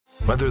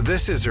Whether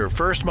this is her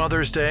first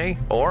Mother's Day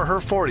or her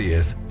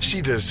 40th, she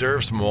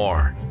deserves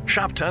more.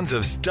 Shop tons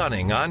of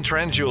stunning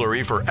on-trend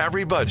jewelry for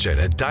every budget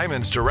at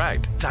Diamonds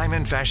Direct.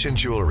 Diamond fashion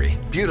jewelry,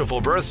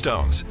 beautiful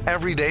birthstones,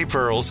 everyday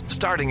pearls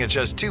starting at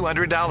just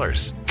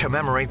 $200.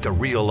 Commemorate the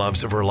real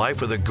loves of her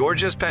life with a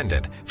gorgeous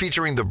pendant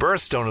featuring the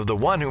birthstone of the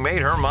one who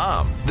made her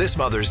mom. This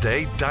Mother's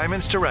Day,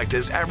 Diamonds Direct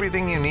is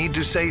everything you need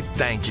to say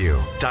thank you.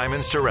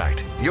 Diamonds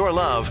Direct. Your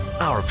love,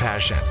 our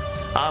passion.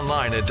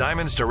 Online at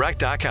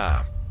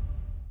diamondsdirect.com.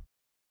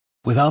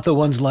 Without the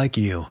ones like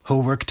you,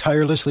 who work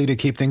tirelessly to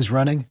keep things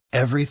running,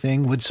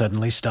 everything would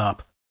suddenly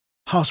stop.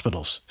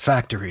 Hospitals,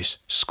 factories,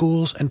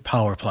 schools, and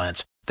power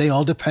plants, they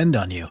all depend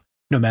on you.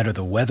 No matter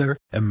the weather,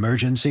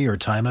 emergency, or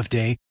time of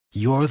day,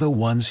 you're the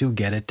ones who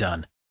get it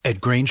done.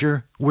 At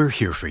Grainger, we're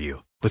here for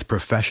you with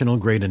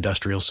professional-grade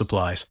industrial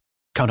supplies.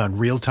 Count on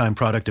real-time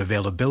product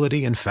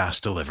availability and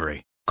fast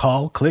delivery.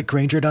 Call, click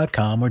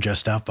Grainger.com, or just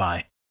stop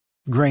by.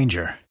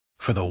 Grainger,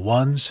 for the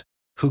ones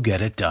who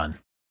get it done.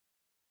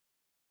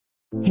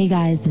 Hey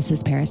guys, this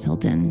is Paris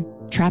Hilton.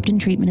 Trapped in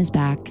Treatment is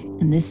back,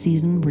 and this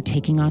season we're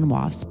taking on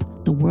WASP,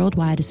 the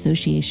Worldwide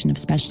Association of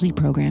Specialty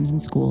Programs in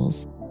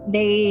Schools.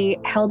 They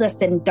held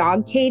us in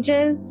dog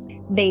cages.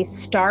 They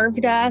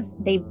starved us.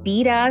 They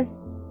beat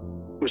us.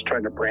 Was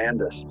trying to brand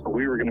us. So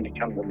we were going to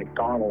become the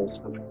McDonald's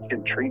of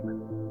kid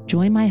treatment.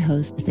 Join my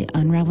hosts as they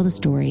unravel the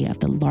story of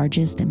the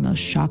largest and most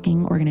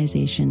shocking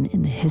organization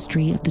in the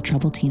history of the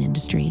troubled teen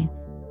industry.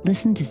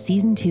 Listen to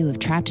Season 2 of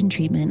Trapped in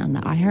Treatment on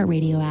the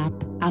iHeartRadio app,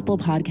 Apple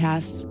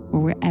Podcasts,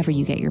 or wherever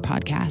you get your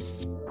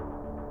podcasts.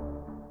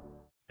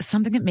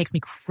 Something that makes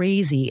me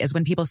crazy is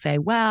when people say,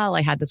 well,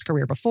 I had this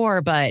career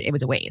before, but it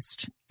was a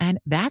waste. And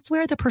that's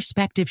where the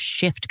perspective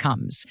shift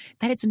comes,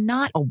 that it's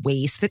not a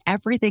waste, that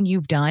everything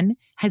you've done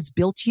has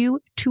built you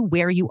to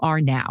where you are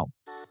now.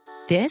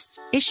 This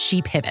is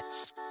She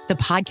Pivots, the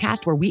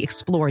podcast where we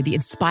explore the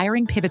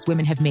inspiring pivots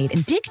women have made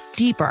and dig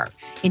deeper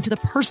into the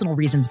personal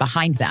reasons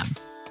behind them.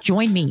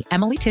 Join me,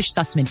 Emily Tish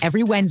Sussman,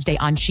 every Wednesday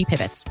on She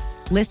Pivots.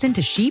 Listen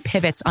to She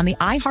Pivots on the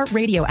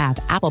iHeartRadio app,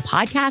 Apple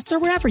Podcasts, or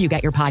wherever you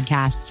get your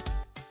podcasts.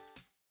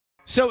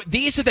 So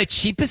these are the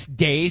cheapest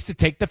days to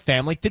take the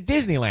family to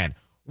Disneyland.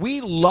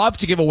 We love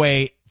to give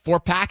away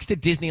 4-packs to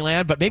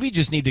Disneyland, but maybe you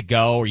just need to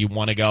go or you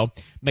want to go.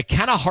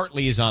 McKenna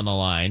Hartley is on the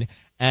line,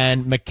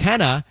 and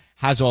McKenna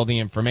has all the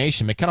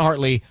information. McKenna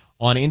Hartley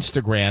on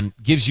Instagram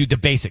gives you the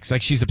basics.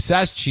 Like, she's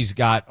obsessed. She's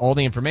got all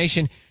the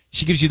information.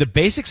 She gives you the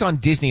basics on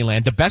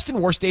Disneyland, the best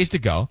and worst days to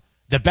go,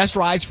 the best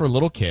rides for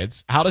little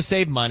kids, how to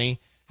save money,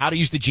 how to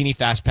use the Genie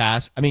Fast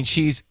Pass. I mean,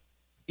 she's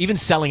even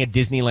selling a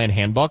Disneyland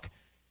handbook.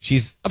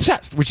 She's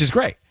obsessed, which is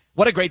great.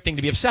 What a great thing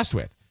to be obsessed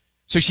with.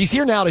 So she's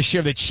here now to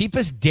share the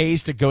cheapest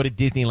days to go to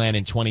Disneyland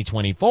in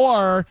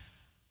 2024.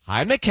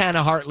 Hi,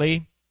 McKenna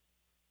Hartley.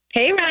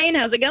 Hey, Ryan.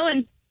 How's it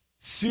going?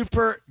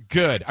 Super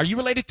good. Are you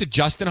related to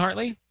Justin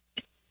Hartley?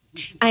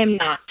 I am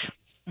not.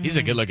 He's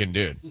a good-looking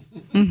dude.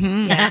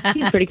 Mm-hmm. Yeah,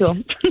 he's pretty cool.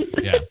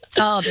 Yeah.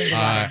 Oh, dirty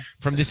water.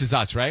 From This Is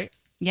Us, right?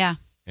 Yeah.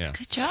 Yeah.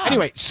 Good job.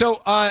 Anyway,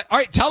 so, all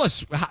right, tell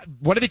us,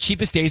 what are the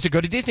cheapest days to go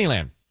to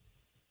Disneyland?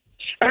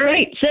 All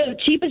right. So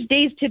cheapest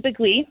days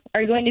typically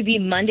are going to be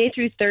Monday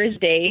through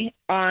Thursday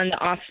on the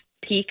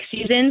off-peak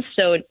season,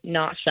 so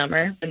not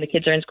summer when the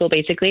kids are in school,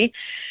 basically.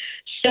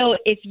 So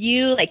if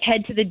you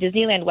head to the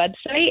Disneyland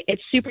website,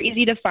 it's super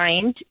easy to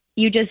find.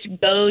 You just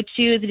go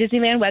to the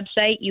Disneyland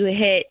website, you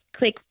hit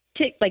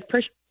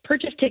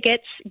purchase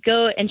tickets,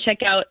 go and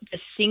check out the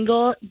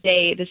single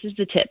day. This is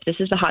the tip. This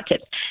is the hot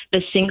tip.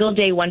 The single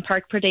day, one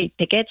park per day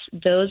tickets,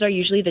 those are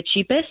usually the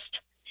cheapest.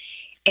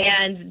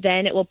 And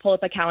then it will pull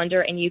up a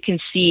calendar and you can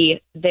see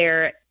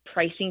their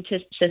pricing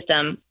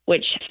system,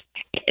 which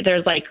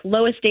there's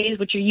lowest days,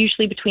 which are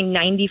usually between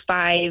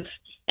 $95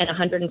 and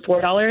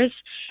 $104.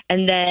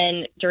 And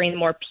then during the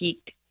more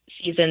peak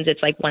seasons,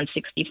 it's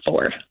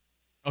 $164.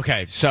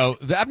 Okay. So,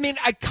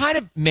 it kind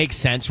of makes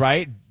sense,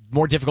 right?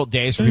 More difficult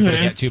days for people to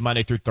get to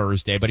Monday through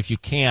Thursday. But if you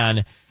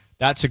can,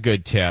 that's a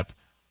good tip.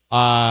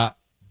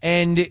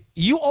 And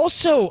you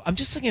also, I'm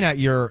just looking at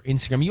your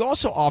Instagram, you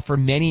also offer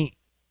many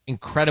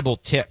incredible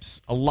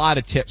tips, a lot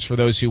of tips for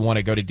those who want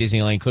to go to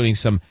Disneyland, including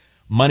some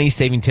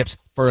money-saving tips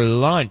for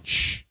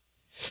lunch.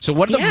 So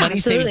what are the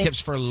money-saving tips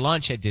for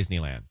lunch at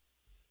Disneyland?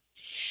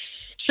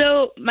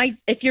 So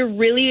if you're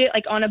really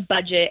on a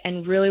budget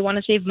and really want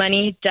to save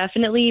money,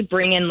 definitely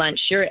bring in lunch.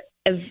 You're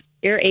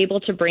able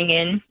to bring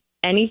in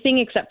anything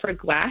except for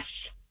glass,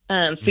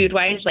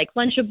 food-wise, like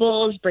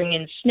Lunchables. Bring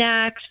in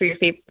snacks for your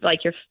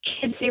your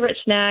kids' favorite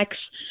snacks.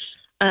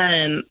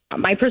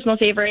 My personal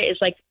favorite is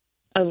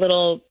a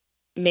little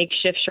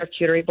makeshift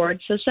charcuterie board.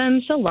 So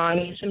some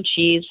salami, some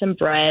cheese, some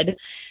bread,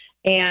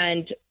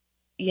 and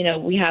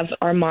we have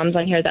our moms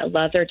on here that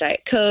love their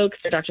Diet Coke,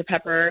 their Dr.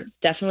 Pepper.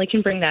 Definitely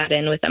can bring that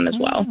in with them as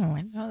well. Oh,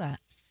 I know that.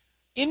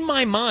 In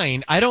my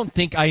mind, I don't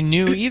think I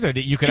knew either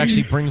that you could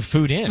actually bring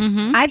food in.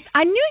 Mm-hmm.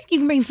 I knew you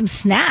can bring some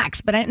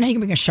snacks, but I didn't know you can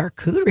bring a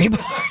charcuterie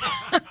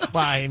board.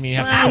 Well, I mean, you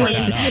have to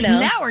set that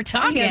up. Now we're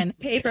talking. A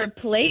paper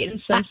plate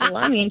and some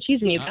salami and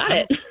cheese, and you got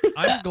it.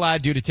 I'm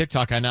glad, due to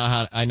TikTok, I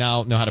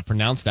now know how to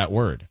pronounce that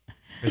word.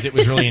 because it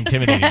was really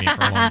intimidating me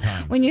for a long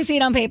time. When you see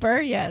it on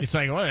paper, yes. It's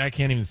like, well, I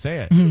can't even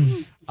say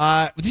it.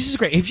 This is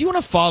great. If you want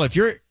to follow, if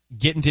you're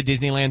getting to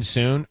Disneyland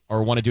soon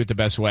or want to do it the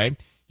best way,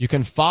 you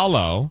can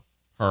follow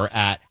her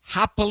at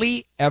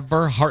Happily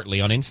Ever Hartley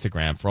on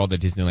Instagram for all the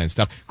Disneyland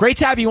stuff. Great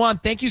to have you on.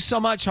 Thank you so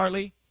much,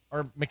 Hartley.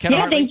 Or McKenna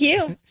Hartley. Thank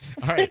you.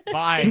 All right,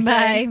 bye.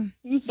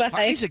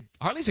 Bye.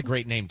 Hartley's a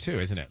great name, too,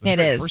 isn't it? It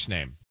is. First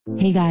name.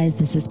 Hey guys,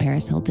 this is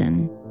Paris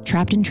Hilton.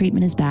 Trapped in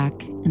Treatment is back,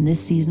 and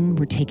this season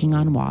we're taking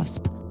on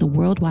WASP, the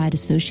Worldwide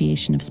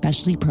Association of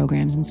Specialty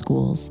Programs in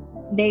Schools.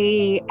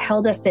 They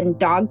held us in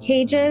dog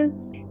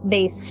cages.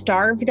 They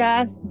starved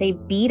us. They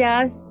beat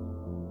us.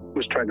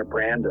 Was trying to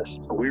brand us.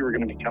 So we were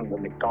going to become the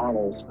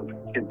McDonald's of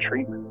kid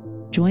treatment.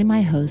 Join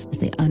my host as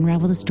they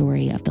unravel the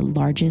story of the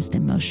largest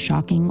and most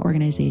shocking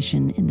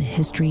organization in the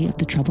history of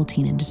the troubled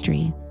teen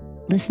industry.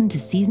 Listen to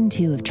Season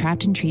 2 of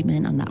Trapped in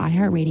Treatment on the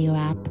iHeartRadio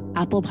app,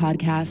 Apple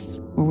Podcasts,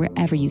 or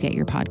wherever you get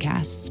your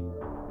podcasts.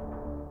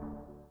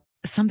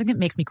 Something that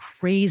makes me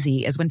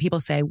crazy is when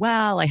people say,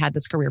 well, I had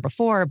this career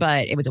before,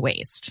 but it was a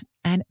waste.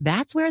 And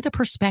that's where the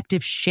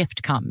perspective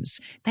shift comes,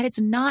 that it's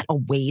not a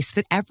waste,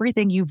 that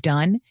everything you've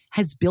done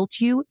has built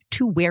you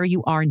to where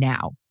you are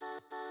now.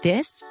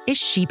 This is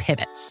She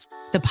Pivots,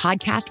 the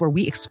podcast where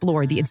we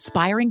explore the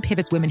inspiring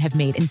pivots women have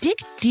made and dig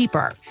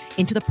deeper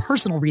into the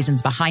personal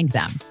reasons behind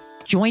them.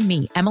 Join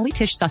me, Emily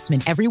Tish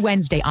Sussman, every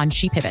Wednesday on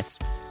She Pivots.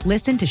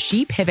 Listen to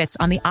She Pivots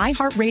on the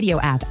iHeartRadio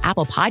app,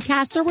 Apple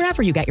Podcasts, or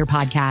wherever you get your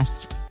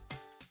podcasts.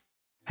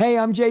 Hey,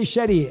 I'm Jay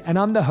Shetty, and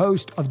I'm the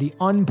host of the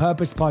On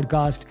Purpose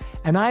podcast,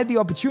 and I had the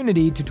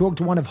opportunity to talk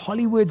to one of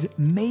Hollywood's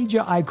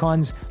major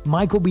icons,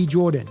 Michael B.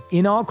 Jordan.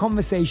 In our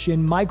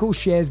conversation, Michael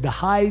shares the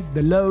highs,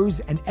 the lows,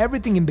 and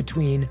everything in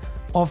between,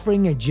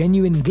 offering a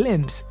genuine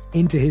glimpse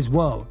into his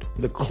world.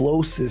 The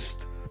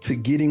closest to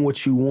getting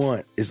what you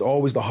want is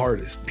always the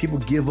hardest. People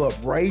give up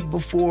right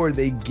before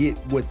they get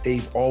what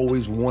they've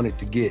always wanted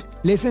to get.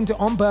 Listen to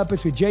On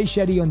Purpose with Jay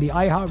Shetty on the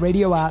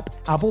iHeartRadio app,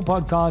 Apple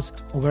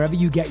Podcasts, or wherever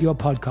you get your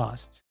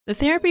podcasts. The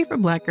Therapy for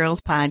Black Girls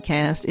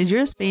podcast is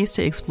your space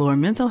to explore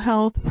mental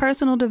health,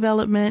 personal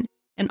development,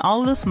 and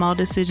all of the small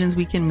decisions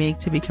we can make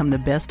to become the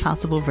best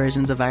possible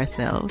versions of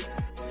ourselves.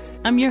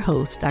 I'm your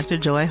host, Dr.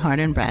 Joy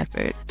Harden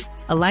Bradford,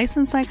 a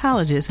licensed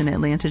psychologist in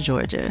Atlanta,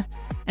 Georgia,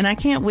 and I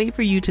can't wait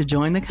for you to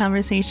join the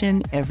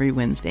conversation every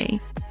Wednesday.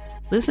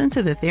 Listen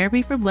to the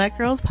Therapy for Black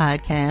Girls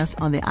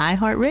podcast on the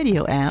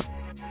iHeartRadio app,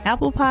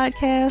 Apple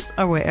Podcasts,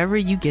 or wherever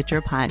you get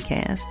your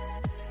podcasts.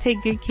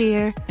 Take good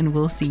care, and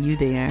we'll see you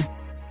there.